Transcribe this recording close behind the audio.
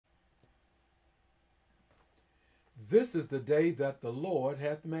This is the day that the Lord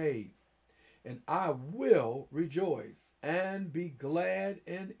hath made, and I will rejoice and be glad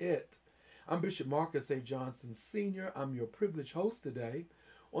in it. I'm Bishop Marcus A. Johnson Sr. I'm your privileged host today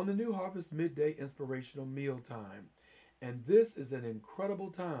on the New Harvest Midday Inspirational Mealtime. And this is an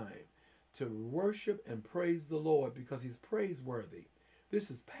incredible time to worship and praise the Lord because He's praiseworthy. This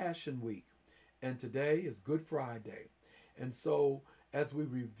is Passion Week, and today is Good Friday. And so, as we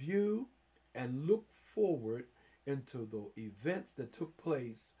review and look forward into the events that took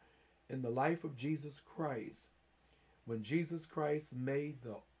place in the life of Jesus Christ, when Jesus Christ made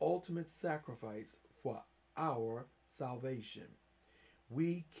the ultimate sacrifice for our salvation,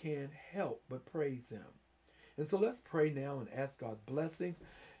 we can't help but praise Him. And so let's pray now and ask God's blessings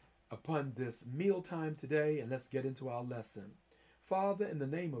upon this mealtime today, and let's get into our lesson. Father, in the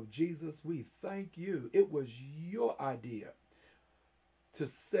name of Jesus, we thank you. It was your idea to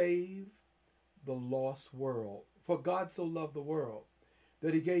save the lost world. For God so loved the world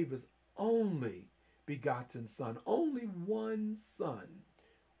that He gave His only begotten Son. Only one Son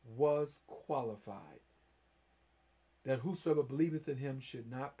was qualified, that whosoever believeth in Him should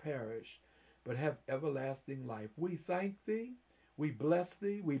not perish, but have everlasting life. We thank Thee, we bless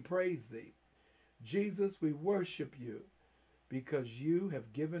Thee, we praise Thee. Jesus, we worship You because You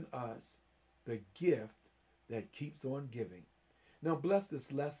have given us the gift that keeps on giving. Now bless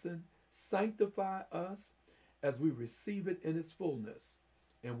this lesson, sanctify us as we receive it in its fullness,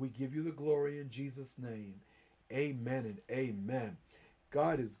 and we give You the glory in Jesus' name. Amen and amen.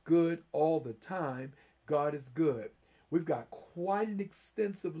 God is good all the time. God is good. We've got quite an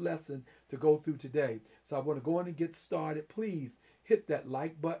extensive lesson to go through today. So I want to go on and get started. Please hit that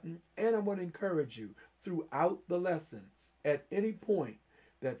like button. And I want to encourage you throughout the lesson, at any point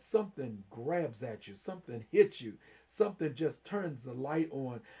that something grabs at you, something hits you, something just turns the light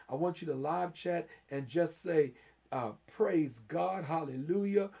on, I want you to live chat and just say, praise God,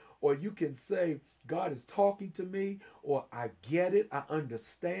 hallelujah. Or you can say, God is talking to me, or I get it, I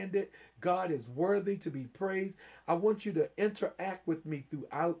understand it. God is worthy to be praised. I want you to interact with me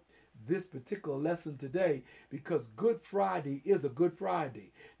throughout this particular lesson today, because Good Friday is a Good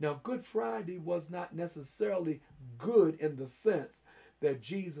Friday. Now, Good Friday was not necessarily good in the sense that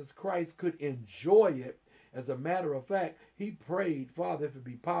Jesus Christ could enjoy it. As a matter of fact, He prayed, Father, if it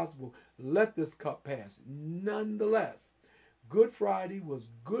be possible, let this cup pass. Nonetheless, Good Friday was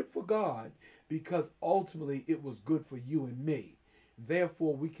good for God because ultimately it was good for you and me.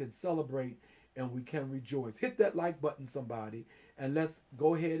 Therefore, we can celebrate and we can rejoice. Hit that like button, somebody, and let's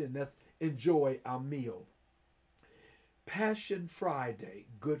go ahead and let's enjoy our meal. Passion Friday,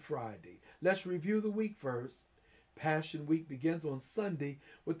 Good Friday. Let's review the week first. Passion Week begins on Sunday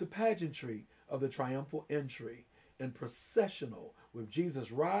with the pageantry of the triumphal entry and processional, with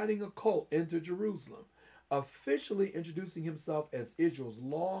Jesus riding a colt into Jerusalem, officially introducing Himself as Israel's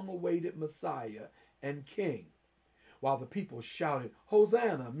long-awaited Messiah and King, while the people shouted,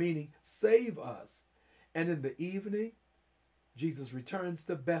 Hosanna, meaning save us. And in the evening, Jesus returns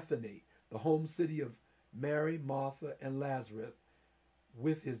to Bethany, the home city of Mary, Martha, and Lazarus,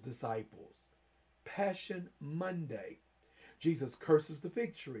 with His disciples. Passion Monday, Jesus curses the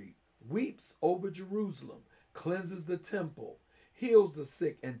fig tree, weeps over Jerusalem, cleanses the temple, heals the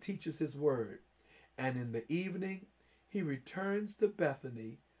sick, and teaches His word. And in the evening, He returns to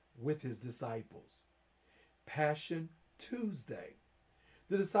Bethany with His disciples. Passion Tuesday,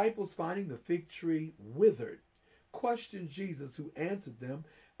 the disciples, finding the fig tree withered, questioned Jesus, who answered them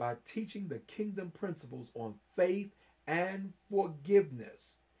by teaching the kingdom principles on faith and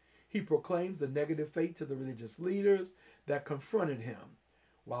forgiveness. He proclaims a negative fate to the religious leaders that confronted Him,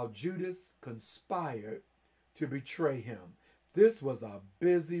 while Judas conspired to betray Him. This was a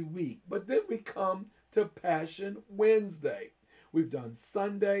busy week. But then we come to Passion Wednesday. We've done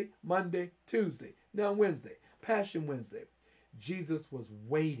Sunday, Monday, Tuesday. Now Wednesday, Passion Wednesday. Jesus was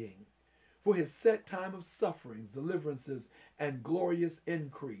waiting for His set time of sufferings, deliverances, and glorious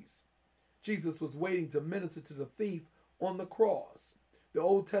increase. Jesus was waiting to minister to the thief on the cross, the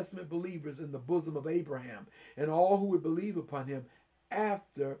Old Testament believers in the bosom of Abraham, and all who would believe upon Him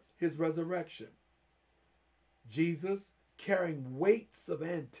after His resurrection. Jesus, carrying weights of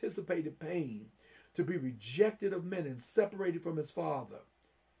anticipated pain, to be rejected of men and separated from His Father.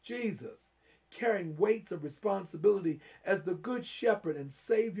 Jesus, carrying weights of responsibility as the Good Shepherd and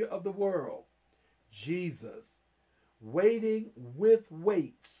Savior of the world. Jesus, waiting with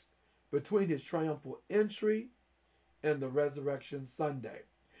weights between His triumphal entry and the Resurrection Sunday.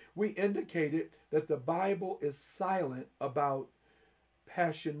 We indicated that the Bible is silent about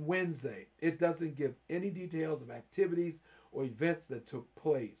Passion Wednesday. It doesn't give any details of activities or events that took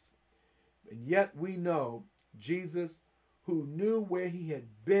place. And yet we know Jesus, who knew where he had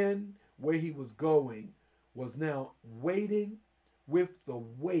been, where he was going, was now waiting with the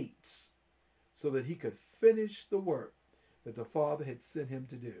weights so that he could finish the work that the Father had sent him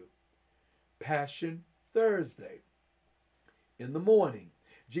to do. Passion Thursday. In the morning,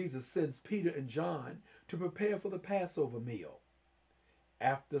 Jesus sends Peter and John to prepare for the Passover meal.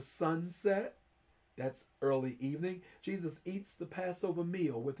 After sunset, that's early evening, Jesus eats the Passover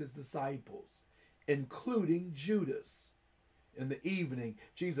meal with his disciples, including Judas. In the evening,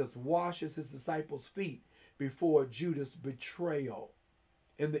 Jesus washes his disciples' feet before Judas' betrayal.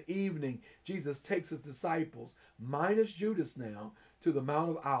 In the evening, Jesus takes his disciples, minus Judas now, to the Mount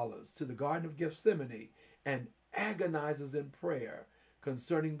of Olives, to the Garden of Gethsemane, and agonizes in prayer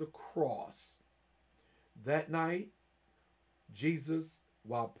concerning the cross. That night, Jesus,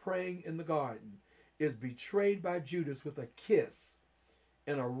 while praying in the garden, is betrayed by Judas with a kiss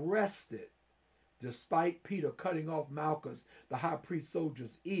and arrested, despite Peter cutting off Malchus, the high priest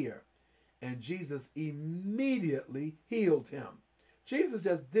soldier's ear, and Jesus immediately healed him. Jesus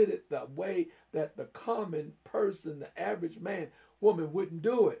just did it the way that the common person, the average man, woman wouldn't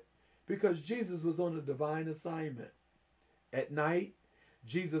do it, because Jesus was on a divine assignment. At night,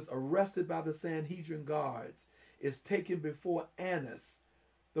 Jesus, arrested by the Sanhedrin guards, is taken before Annas,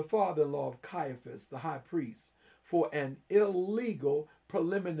 the father-in-law of Caiaphas, the high priest, for an illegal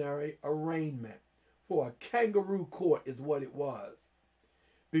preliminary arraignment. For a kangaroo court is what it was.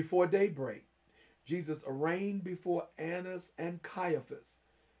 Before daybreak, Jesus arraigned before Annas and Caiaphas,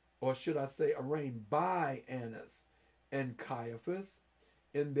 or should I say arraigned by Annas and Caiaphas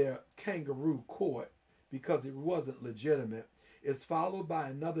in their kangaroo court, because it wasn't legitimate, is followed by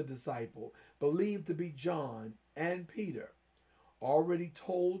another disciple, believed to be John and Peter, already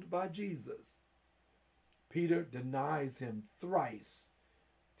told by Jesus. Peter denies him thrice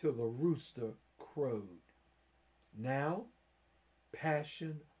till the rooster crowed. Now,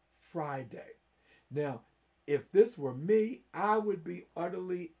 Passion Friday. Now, if this were me, I would be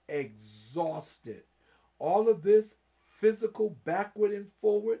utterly exhausted. All of this physical backward and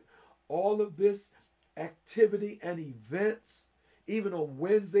forward, all of this activity and events, even on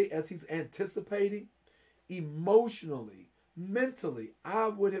Wednesday as he's anticipating, emotionally, mentally, I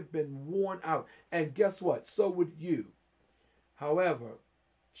would have been worn out. And guess what? So would you. However,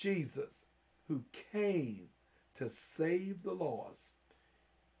 Jesus, who came to save the lost,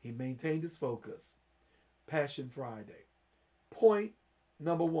 he maintained his focus. Passion Friday. Point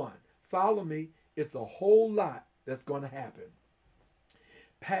number one. Follow me. It's a whole lot that's going to happen.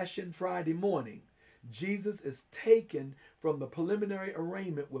 Passion Friday morning, Jesus is taken from the preliminary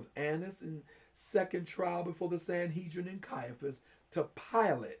arraignment with Annas and second trial before the Sanhedrin and Caiaphas to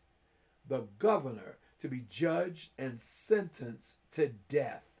Pilate, the governor, to be judged and sentenced to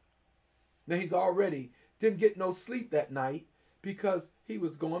death. Now he's already didn't get no sleep that night because he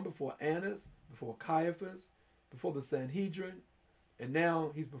was going before Annas, before Caiaphas, before the Sanhedrin, and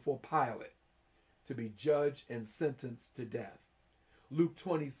now he's before Pilate to be judged and sentenced to death. Luke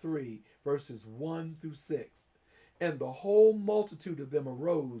 23, verses 1 through 6. And the whole multitude of them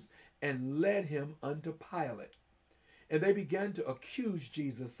arose and led him unto Pilate. And they began to accuse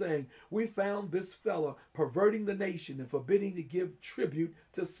Jesus, saying, we found this fellow perverting the nation and forbidding to give tribute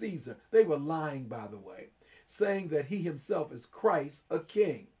to Caesar. They were lying, by the way, saying that he himself is Christ, a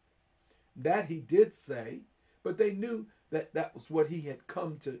king. That he did say, but they knew that that was what he had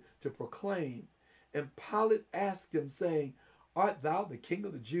come to proclaim. And Pilate asked him, saying, art thou the king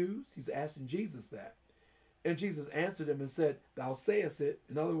of the Jews? He's asking Jesus that. And Jesus answered him and said, thou sayest it.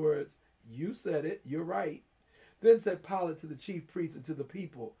 In other words, you said it, you're right. Then said Pilate to the chief priests and to the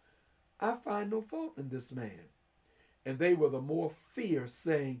people, I find no fault in this man. And they were the more fierce,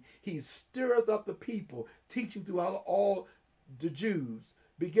 saying, he stirreth up the people, teaching throughout all the Jews,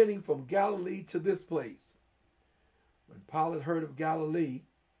 beginning from Galilee to this place. When Pilate heard of Galilee,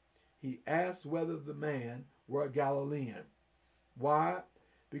 he asked whether the man were a Galilean. Why?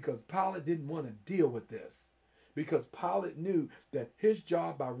 Because Pilate didn't want to deal with this. Because Pilate knew that his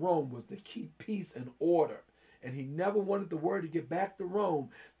job by Rome was to keep peace and order. And he never wanted the word to get back to Rome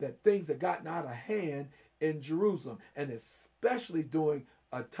that things had gotten out of hand in Jerusalem, and especially during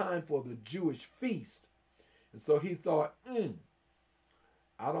a time for the Jewish feast. And so he thought,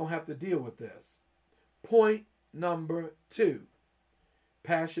 I don't have to deal with this. Point number 2.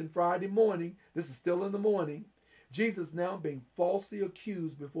 Passion Friday morning. This is still in the morning. Jesus now being falsely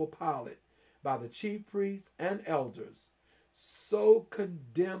accused before Pilate by the chief priests and elders, so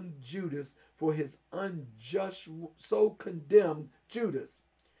condemned Judas for his unjust, so condemned Judas.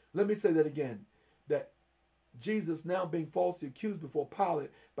 Let me say that again, that Jesus now being falsely accused before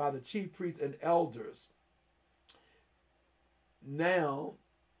Pilate by the chief priests and elders, now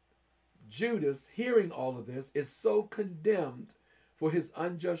Judas, hearing all of this, is so condemned for his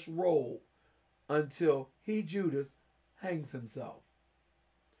unjust role until he, Judas, hangs himself.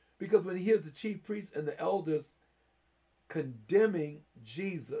 Because when he hears the chief priests and the elders condemning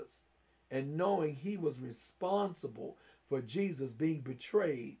Jesus and knowing he was responsible for Jesus being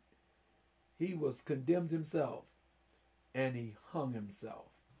betrayed, he was condemned himself and he hung himself.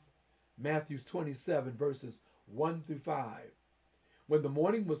 Matthew 27 verses 1 through 5. When the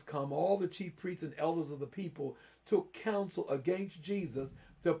morning was come, all the chief priests and elders of the people took counsel against Jesus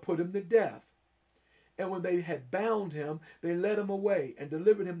to put him to death. And when they had bound him, they led him away and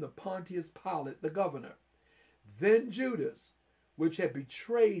delivered him to Pontius Pilate, the governor. Then Judas, which had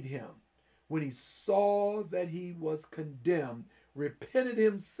betrayed him, when he saw that he was condemned, repented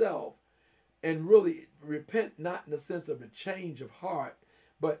himself, and really repent not in the sense of a change of heart,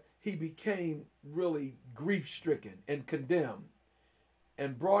 but he became really grief-stricken and condemned,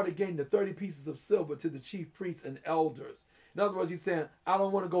 and brought again the 30 pieces of silver to the chief priests and elders. In other words, he's saying, I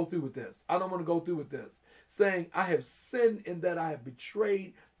don't want to go through with this. I don't want to go through with this. Saying, I have sinned in that I have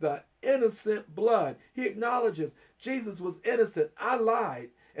betrayed the innocent blood. He acknowledges Jesus was innocent. I lied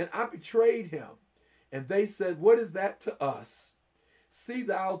and I betrayed him. And they said, what is that to us? See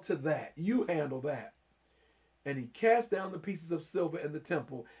thou to that. You handle that. And he cast down the pieces of silver in the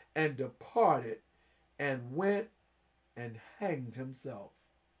temple and departed and went and hanged himself.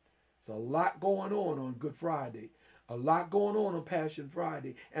 It's a lot going on Good Friday. A lot going on Passion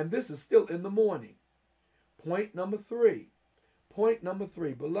Friday. And this is still in the morning. Point number three. Point number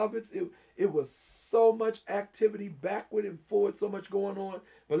three. Beloveds, it was so much activity backward and forward, so much going on.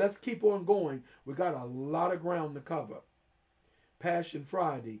 But let's keep on going. We got a lot of ground to cover. Passion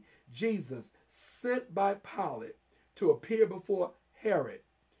Friday. Jesus sent by Pilate to appear before Herod,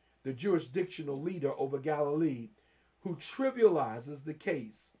 the jurisdictional leader over Galilee, who trivializes the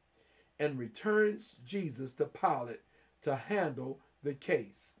case and returns Jesus to Pilate to handle the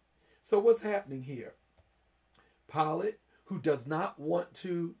case. So what's happening here? Pilate, who does not want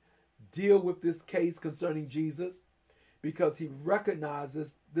to deal with this case concerning Jesus because he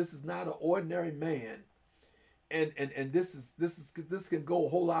recognizes this is not an ordinary man, and this can go a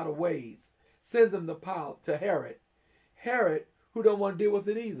whole lot of ways, sends him to Herod. Herod, who don't want to deal with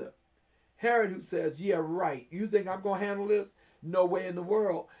it either. Herod, who says, yeah, right, you think I'm going to handle this? No way in the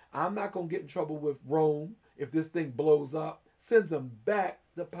world. I'm not going to get in trouble with Rome if this thing blows up. Sends him back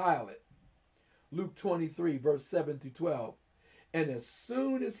to Pilate. Luke 23, verse 7 through 12. And as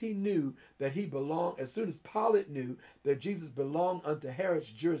soon as Pilate knew that Jesus belonged unto Herod's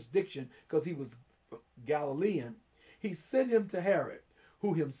jurisdiction, because he was Galilean, he sent him to Herod,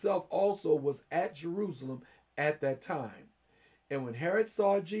 who himself also was at Jerusalem at that time. And when Herod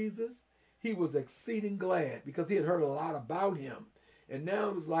saw Jesus, he was exceeding glad, because he had heard a lot about him. And now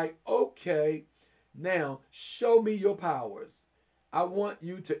it was like, okay, now show me your powers. I want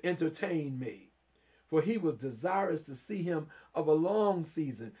you to entertain me. For he was desirous to see him of a long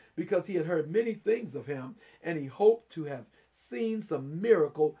season, because he had heard many things of him, and he hoped to have seen some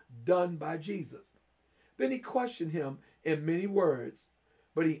miracle done by Jesus. Then he questioned him in many words,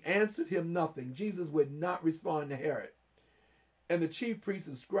 but he answered him nothing. Jesus would not respond to Herod. And the chief priests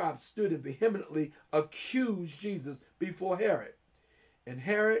and scribes stood and vehemently accused Jesus before Herod. And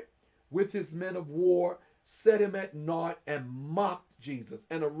Herod, with his men of war, set him at naught and mocked Jesus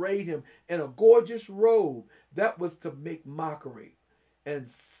and arrayed him in a gorgeous robe that was to make mockery, and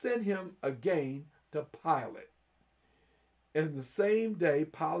sent him again to Pilate. And the same day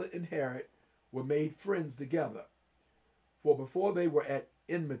Pilate and Herod were made friends together, for before they were at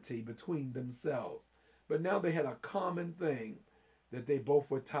enmity between themselves, but now they had a common thing that they both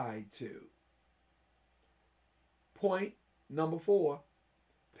were tied to. Point number 4,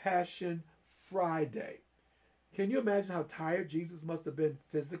 Passion Friday. Can you imagine how tired Jesus must have been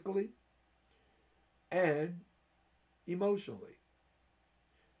physically and emotionally?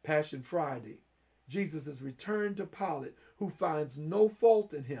 Passion Friday. Jesus is returned to Pilate, who finds no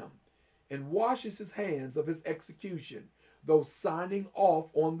fault in him, and washes his hands of his execution, though signing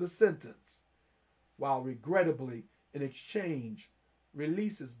off on the sentence, while regrettably, in exchange,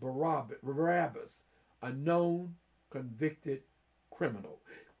 releases Barabbas, a known convicted criminal.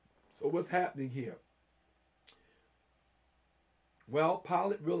 So what's happening here? Well,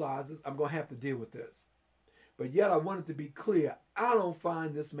 Pilate realizes, I'm going to have to deal with this. But yet I wanted to be clear, I don't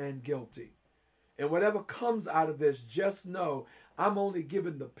find this man guilty. And whatever comes out of this, just know I'm only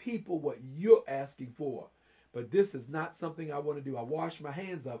giving the people what you're asking for. But this is not something I want to do. I wash my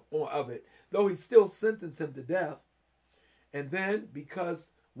hands of it, though he still sentenced him to death. And then,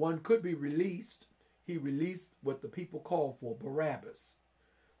 because one could be released, he released what the people called for, Barabbas.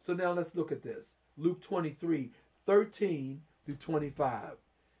 So now let's look at this. Luke 23:13 through 25.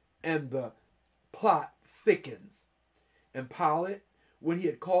 And the plot thickens. And Pilate, when he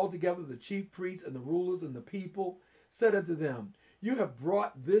had called together the chief priests and the rulers and the people, said unto them, You have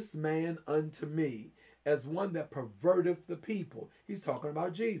brought this man unto me as one that perverteth the people. He's talking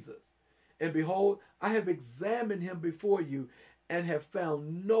about Jesus. And behold, I have examined him before you, and have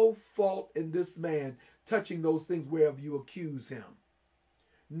found no fault in this man touching those things whereof you accuse him.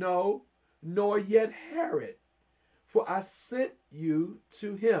 No, nor yet Herod, for I sent you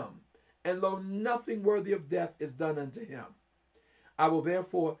to him, and lo, nothing worthy of death is done unto him. I will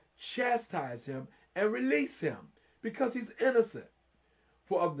therefore chastise him and release him, because he's innocent.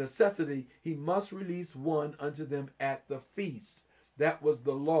 For of necessity he must release one unto them at the feast. That was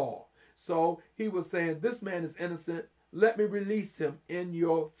the law. So he was saying, this man is innocent. Let me release him in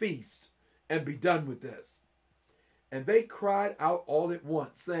your feast and be done with this. And they cried out all at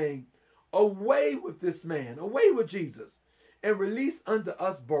once, saying, Away with this man, away with Jesus, and release unto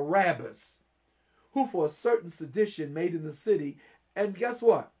us Barabbas, who for a certain sedition made in the city, and guess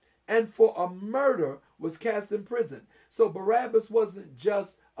what? And for a murder was cast in prison. So Barabbas wasn't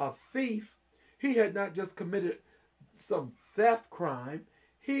just a thief. He had not just committed some theft crime.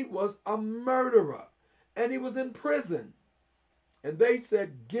 He was a murderer, and he was in prison. And they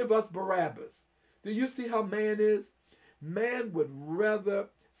said, Give us Barabbas. Do you see how man is? Man would rather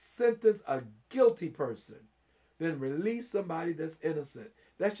sentence a guilty person than release somebody that's innocent.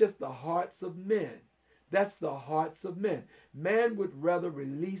 That's just the hearts of men. That's the hearts of men. Man would rather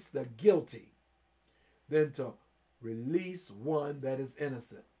release the guilty than to release one that is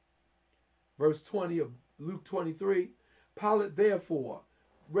innocent. Verse 20 of Luke 23, Pilate therefore,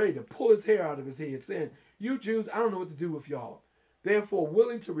 ready to pull his hair out of his head, saying, You Jews, I don't know what to do with y'all. Therefore,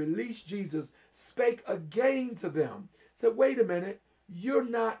 willing to release Jesus, spake again to them. Said, wait a minute, you're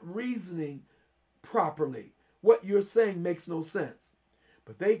not reasoning properly. What you're saying makes no sense.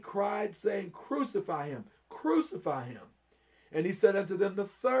 But they cried, saying, Crucify him, crucify him. And he said unto them the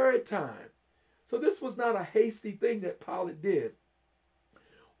third time. So this was not a hasty thing that Pilate did.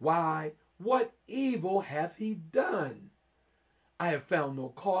 Why, what evil hath he done? I have found no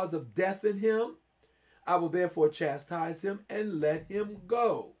cause of death in him. I will therefore chastise him and let him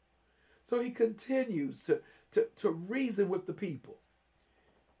go. So he continues to reason with the people.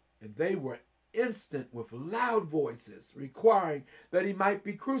 And they were instant with loud voices, requiring that he might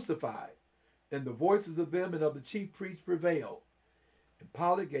be crucified. And the voices of them and of the chief priests prevailed. And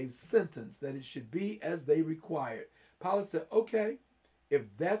Pilate gave sentence that it should be as they required. Pilate said, okay, if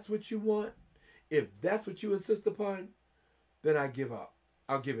that's what you want, if that's what you insist upon, then I give up.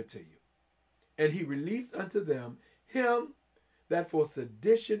 I'll give it to you. And he released unto them him that for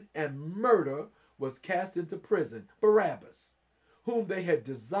sedition and murder was cast into prison, Barabbas, whom they had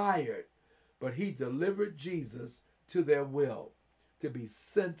desired, but he delivered Jesus to their will, to be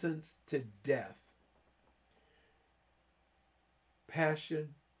sentenced to death.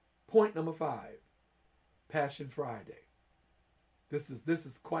 Passion, point number 5, Passion Friday. This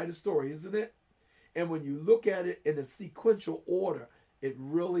is quite a story, isn't it? And when you look at it in a sequential order, it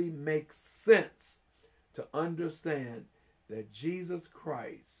really makes sense to understand that Jesus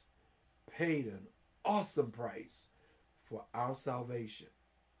Christ paid an awesome price for our salvation.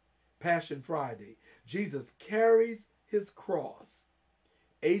 Passion Friday. Jesus carries his cross,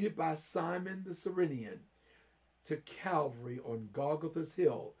 aided by Simon the Cyrenian, to Calvary on Golgotha's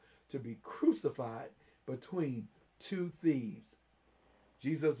hill to be crucified between two thieves.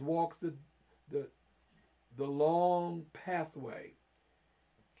 Jesus walks the long pathway,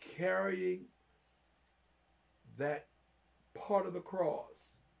 carrying that part of the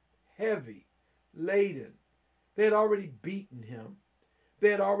cross, heavy, laden. They had already beaten him. They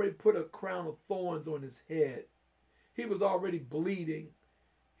had already put a crown of thorns on his head. He was already bleeding.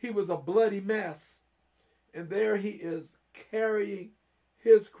 He was a bloody mess. And there he is carrying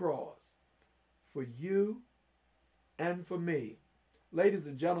his cross for you and for me. Ladies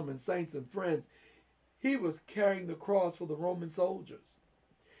and gentlemen, saints and friends, he was carrying the cross for the Roman soldiers.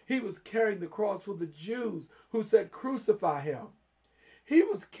 He was carrying the cross for the Jews who said, crucify him. He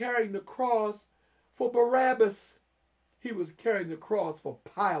was carrying the cross for Barabbas. He was carrying the cross for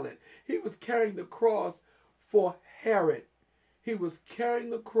Pilate. He was carrying the cross for Herod. He was carrying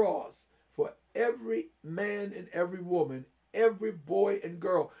the cross for every man and every woman, every boy and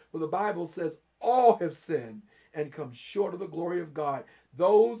girl. For the Bible says all have sinned and come short of the glory of God.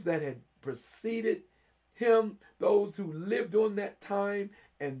 Those that had preceded him, those who lived on that time,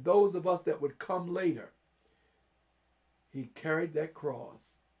 and those of us that would come later. He carried that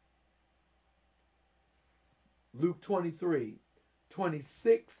cross. Luke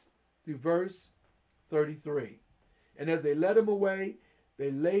 23:26 through verse 33. And as they led him away,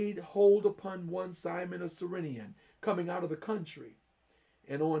 they laid hold upon one Simon of Cyrenian, coming out of the country.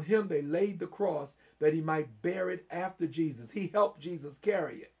 And on him they laid the cross, that he might bear it after Jesus. He helped Jesus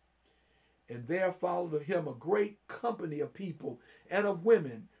carry it. And there followed him a great company of people and of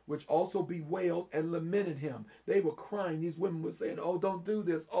women, which also bewailed and lamented him. They were crying. These women were saying, "Oh, don't do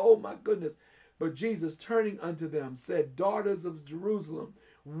this. Oh, my goodness." But Jesus, turning unto them, said, "Daughters of Jerusalem,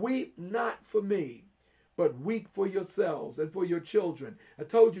 weep not for me, but weep for yourselves and for your children." I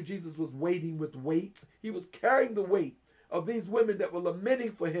told you Jesus was waiting with weights. He was carrying the weight of these women that were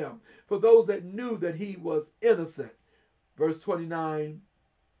lamenting for him, for those that knew that he was innocent. Verse 29,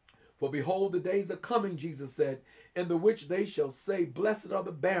 "For behold, the days are coming," Jesus said, "in the which they shall say, Blessed are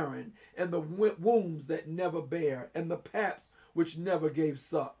the barren, and the wombs that never bare, and the paps which never gave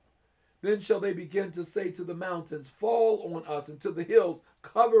suck. Then shall they begin to say to the mountains, Fall on us, and to the hills,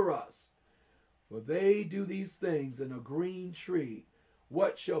 Cover us. For they do these things in a green tree.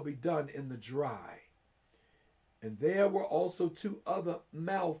 What shall be done in the dry?" And there were also two other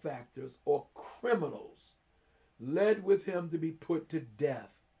malefactors or criminals, led with him to be put to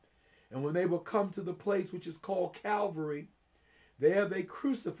death. And when they were come to the place which is called Calvary, there they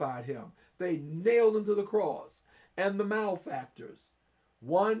crucified him. They nailed him to the cross, and the malefactors,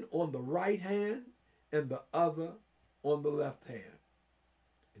 one on the right hand and the other on the left hand.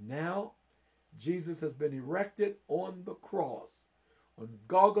 And now Jesus has been erected on the cross, on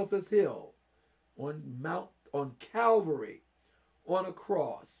Golgotha's hill, on Calvary, on a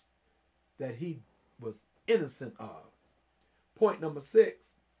cross that he was innocent of. Point number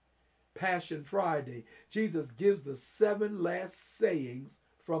 6, Passion Friday. Jesus gives the 7 last sayings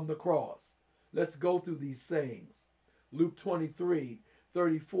from the cross. Let's go through these sayings. Luke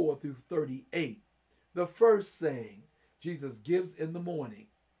 23:34 through 38. The first saying Jesus gives in the morning.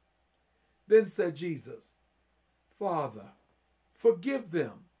 Then said Jesus, "Father, forgive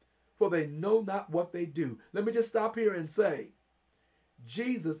them, for they know not what they do." Let me just stop here and say,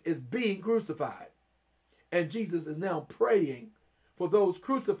 Jesus is being crucified. And Jesus is now praying for those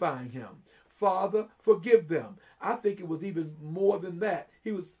crucifying him. "Father, forgive them." I think it was even more than that.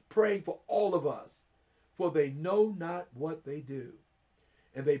 He was praying for all of us. "For they know not what they do."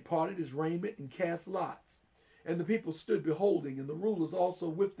 And they parted his raiment and cast lots. And the people stood beholding, and the rulers also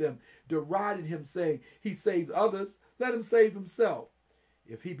with them derided him, saying, "He saved others, let him save himself,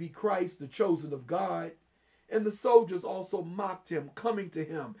 if he be Christ, the chosen of God." And the soldiers also mocked him, coming to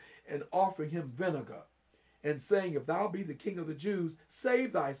him and offering him vinegar, and saying, "If thou be the King of the Jews,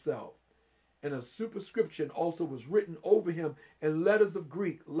 save thyself." And a superscription also was written over him in letters of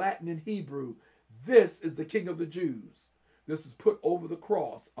Greek, Latin, and Hebrew, "This is the King of the Jews." This was put over the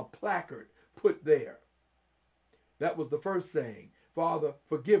cross, a placard put there. That was the first saying. "Father,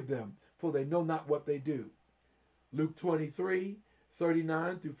 forgive them, for they know not what they do." Luke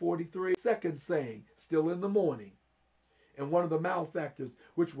 23:39 through 43. Second saying, still in the morning. And one of the malefactors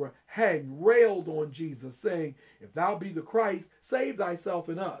which were hanged railed on Jesus, saying, "If thou be the Christ, save thyself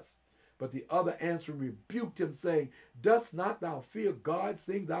and us." But the other answering rebuked him, saying, "Dost not thou fear God,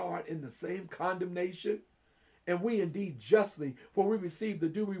 seeing thou art in the same condemnation? And we indeed justly, for we receive the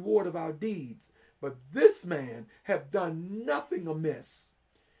due reward of our deeds. But this man hath done nothing amiss."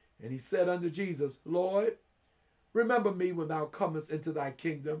 And he said unto Jesus, "Lord, remember me when thou comest into thy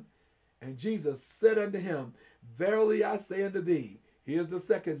kingdom." And Jesus said unto him, "Verily I say unto thee," here's the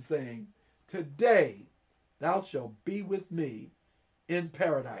second saying, "today thou shalt be with me in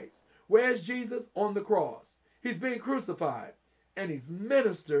paradise." Where's Jesus? On the cross. He's being crucified, and he's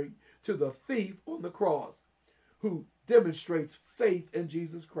ministering to the thief on the cross, who demonstrates faith in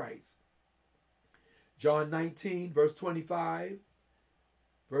Jesus Christ. John 19, verse 25,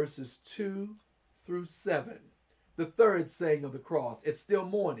 verses 2 through 7. The third saying of the cross. It's still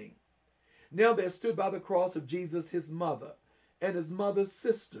morning. Now there stood by the cross of Jesus his mother, and his mother's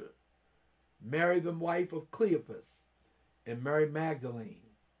sister, Mary the wife of Cleophas, and Mary Magdalene.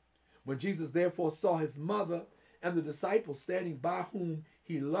 When Jesus therefore saw his mother and the disciple standing by whom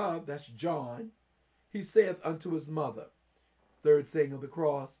he loved, that's John, he saith unto his mother, third saying of the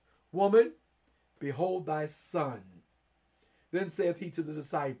cross, "Woman, behold thy son." Then saith he to the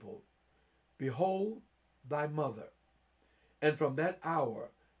disciple, "Behold thy mother." And from that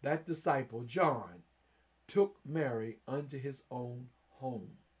hour, that disciple, John, took Mary unto his own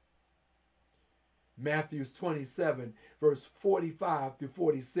home. Matthew 27, verse 45 through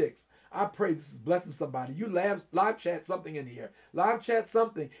 46. I pray this is blessing somebody. You live chat something in here. Live chat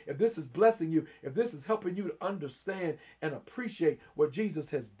something. If this is blessing you, if this is helping you to understand and appreciate what Jesus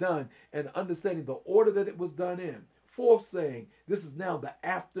has done and understanding the order that it was done in. Fourth saying, this is now the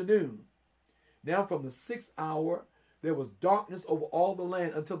afternoon. Now from the 6th hour, there was darkness over all the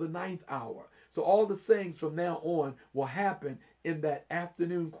land until the 9th hour. So all the sayings from now on will happen in that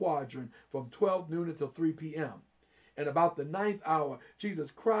afternoon quadrant from 12 noon until 3 p.m. And about the 9th hour, Jesus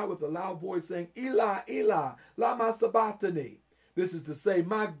cried with a loud voice saying, Eli, Eli, lama sabachthani. This is to say,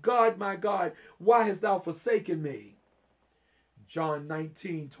 my God, why hast thou forsaken me? John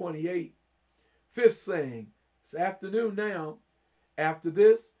 19:28. Fifth saying, it's afternoon now. After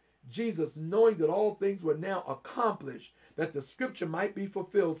this, Jesus, knowing that all things were now accomplished, that the scripture might be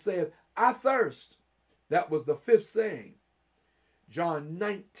fulfilled, saith, I thirst. That was the fifth saying. John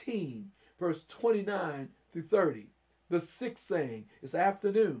 19, verse 29 through 30. The sixth saying is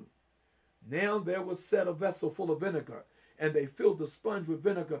afternoon. Now there was set a vessel full of vinegar, and they filled the sponge with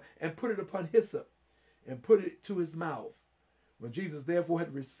vinegar and put it upon hyssop and put it to his mouth. When Jesus therefore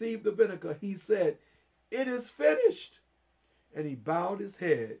had received the vinegar, he said, it is finished. And he bowed his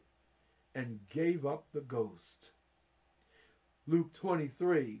head and gave up the ghost. Luke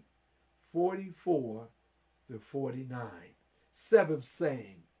 23, 44 through 49. Seventh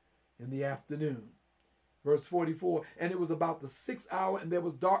saying in the afternoon. Verse 44, and it was about the 6th hour, and there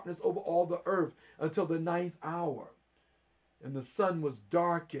was darkness over all the earth until the 9th hour. And the sun was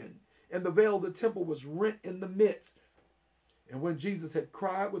darkened, and the veil of the temple was rent in the midst. And when Jesus had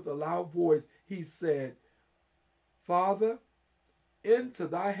cried with a loud voice, he said, Father, into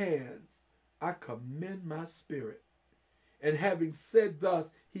thy hands I commend my spirit. And having said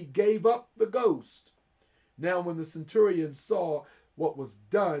thus, he gave up the ghost. Now when the centurion saw what was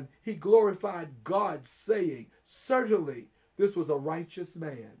done, he glorified God, saying, certainly this was a righteous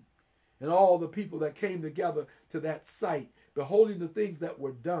man. And all the people that came together to that sight, beholding the things that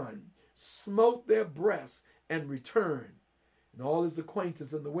were done, smote their breasts and returned. And all his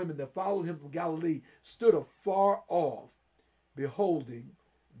acquaintance and the women that followed him from Galilee stood afar off, beholding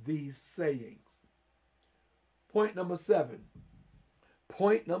these sayings. Point number 7.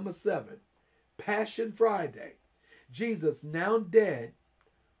 Point number 7. Passion Friday. Jesus, now dead,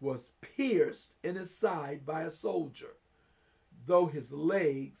 was pierced in his side by a soldier, though his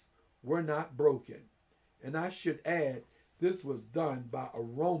legs were not broken. And I should add, this was done by a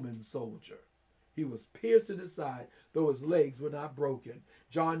Roman soldier. He was pierced in his side, though his legs were not broken.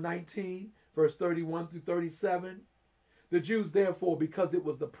 John 19, verse 31 through 37. The Jews, therefore, because it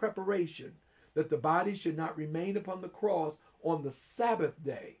was the preparation that the body should not remain upon the cross on the Sabbath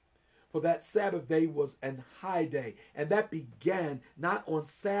day, for that Sabbath day was an high day, and that began not on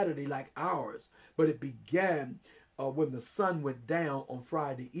Saturday like ours, but it began when the sun went down on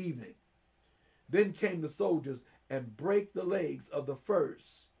Friday evening. Then came the soldiers and brake the legs of the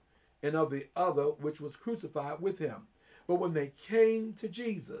first and of the other which was crucified with him. But when they came to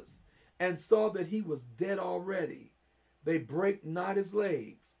Jesus and saw that he was dead already, they brake not his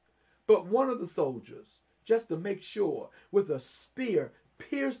legs. But one of the soldiers, just to make sure, with a spear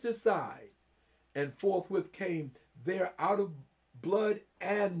pierced his side, and forthwith came there out of blood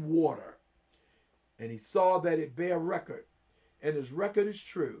and water. And he saw that it bare record, and his record is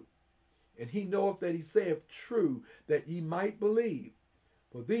true. And he knoweth that he saith true, that ye might believe.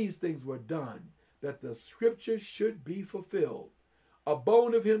 For these things were done, that the scripture should be fulfilled. A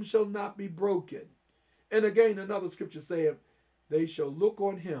bone of him shall not be broken. And again another scripture saith, they shall look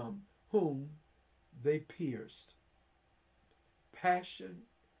on him whom they pierced. Passion.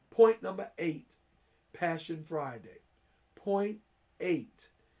 Point number 8, Passion Friday. Point 8,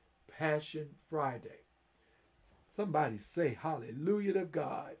 Passion Friday. Somebody say hallelujah to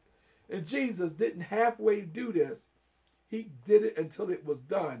God. And Jesus didn't halfway do this. He did it until it was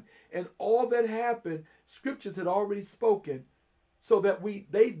done. And all that happened, scriptures had already spoken, so that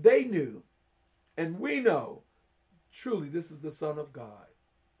they knew, and we know, truly this is the Son of God.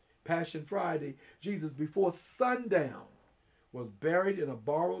 Passion Friday, Jesus before sundown was buried in a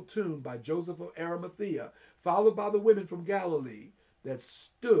borrowed tomb by Joseph of Arimathea, followed by the women from Galilee that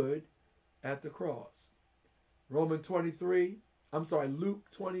stood at the cross. Luke 23,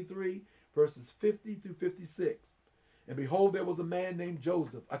 verses 50 through 56. And behold, there was a man named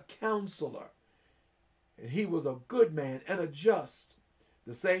Joseph, a counselor, and he was a good man and a just.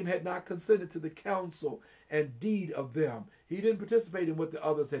 The same had not consented to the counsel and deed of them. He didn't participate in what the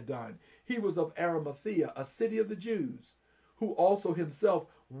others had done. He was of Arimathea, a city of the Jews, who also himself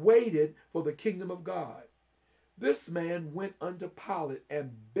waited for the kingdom of God. This man went unto Pilate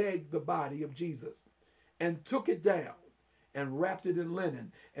and begged the body of Jesus, and took it down, and wrapped it in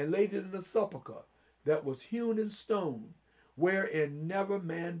linen, and laid it in a sepulchre that was hewn in stone, wherein never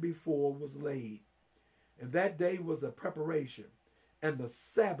man before was laid. And that day was a preparation, and the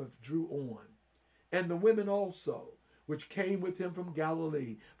Sabbath drew on. And the women also, which came with him from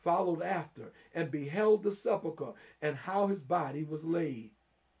Galilee, followed after, and beheld the sepulchre, and how his body was laid.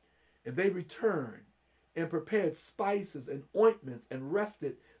 And they returned, and prepared spices and ointments, and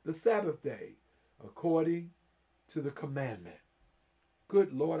rested the Sabbath day, according to the commandment.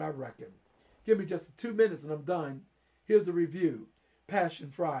 Good Lord, I reckon. Give me just 2 minutes and I'm done. Here's the review. Passion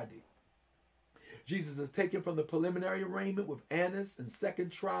Friday. Jesus is taken from the preliminary arraignment with Annas and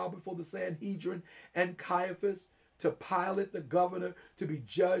second trial before the Sanhedrin and Caiaphas to Pilate, the governor, to be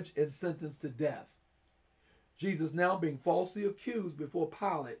judged and sentenced to death. Jesus now being falsely accused before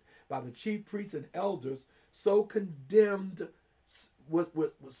Pilate by the chief priests and elders, so condemned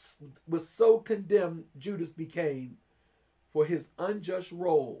Judas became for his unjust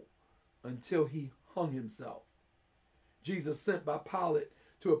role until he hung himself. Jesus, sent by Pilate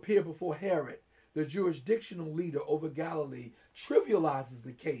to appear before Herod, the jurisdictional leader over Galilee, trivializes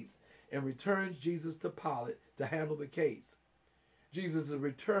the case and returns Jesus to Pilate to handle the case. Jesus is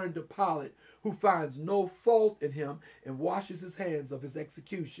returned to Pilate, who finds no fault in him and washes his hands of his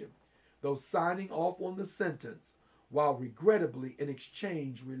execution, though signing off on the sentence, while regrettably in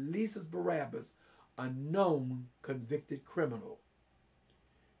exchange releases Barabbas, a known convicted criminal.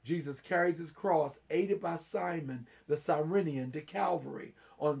 Jesus carries his cross, aided by Simon the Cyrenian, to Calvary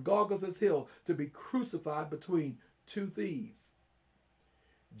on Golgotha's hill to be crucified between two thieves.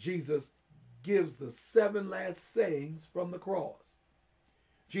 Jesus gives the 7 last sayings from the cross.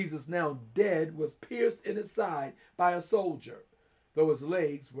 Jesus, now dead, was pierced in his side by a soldier, though his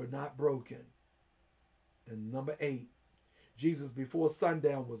legs were not broken. And number 8, Jesus before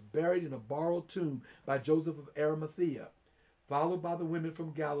sundown was buried in a borrowed tomb by Joseph of Arimathea, followed by the women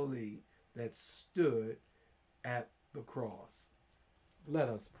from Galilee that stood at the cross. Let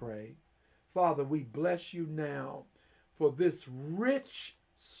us pray. Father, we bless you now for this rich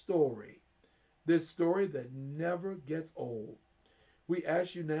story, this story that never gets old. We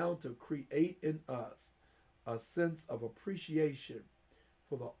ask you now to create in us a sense of appreciation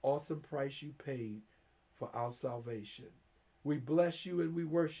for the awesome price you paid for our salvation. We bless you and we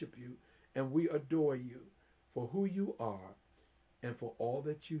worship you and we adore you for who you are and for all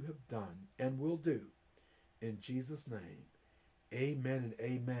that you have done and will do. In Jesus' name, amen and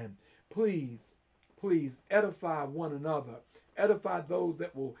amen. Please, please edify one another. Edify those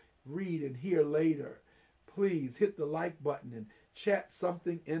that will read and hear later. Please hit the like button and chat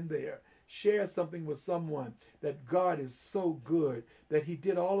something in there. Share something with someone that God is so good that he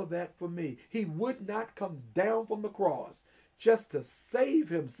did all of that for me. He would not come down from the cross just to save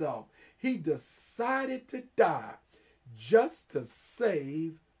himself. He decided to die just to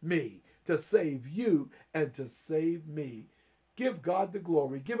save me, to save you, and to save me. Give God the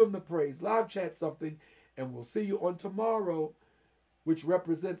glory. Give him the praise. Live chat something, and we'll see you on tomorrow, which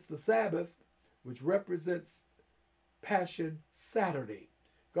represents the Sabbath, which represents Passion Saturday.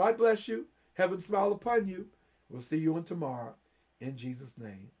 God bless you. Heaven smile upon you. We'll see you on tomorrow. In Jesus'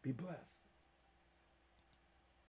 name, be blessed.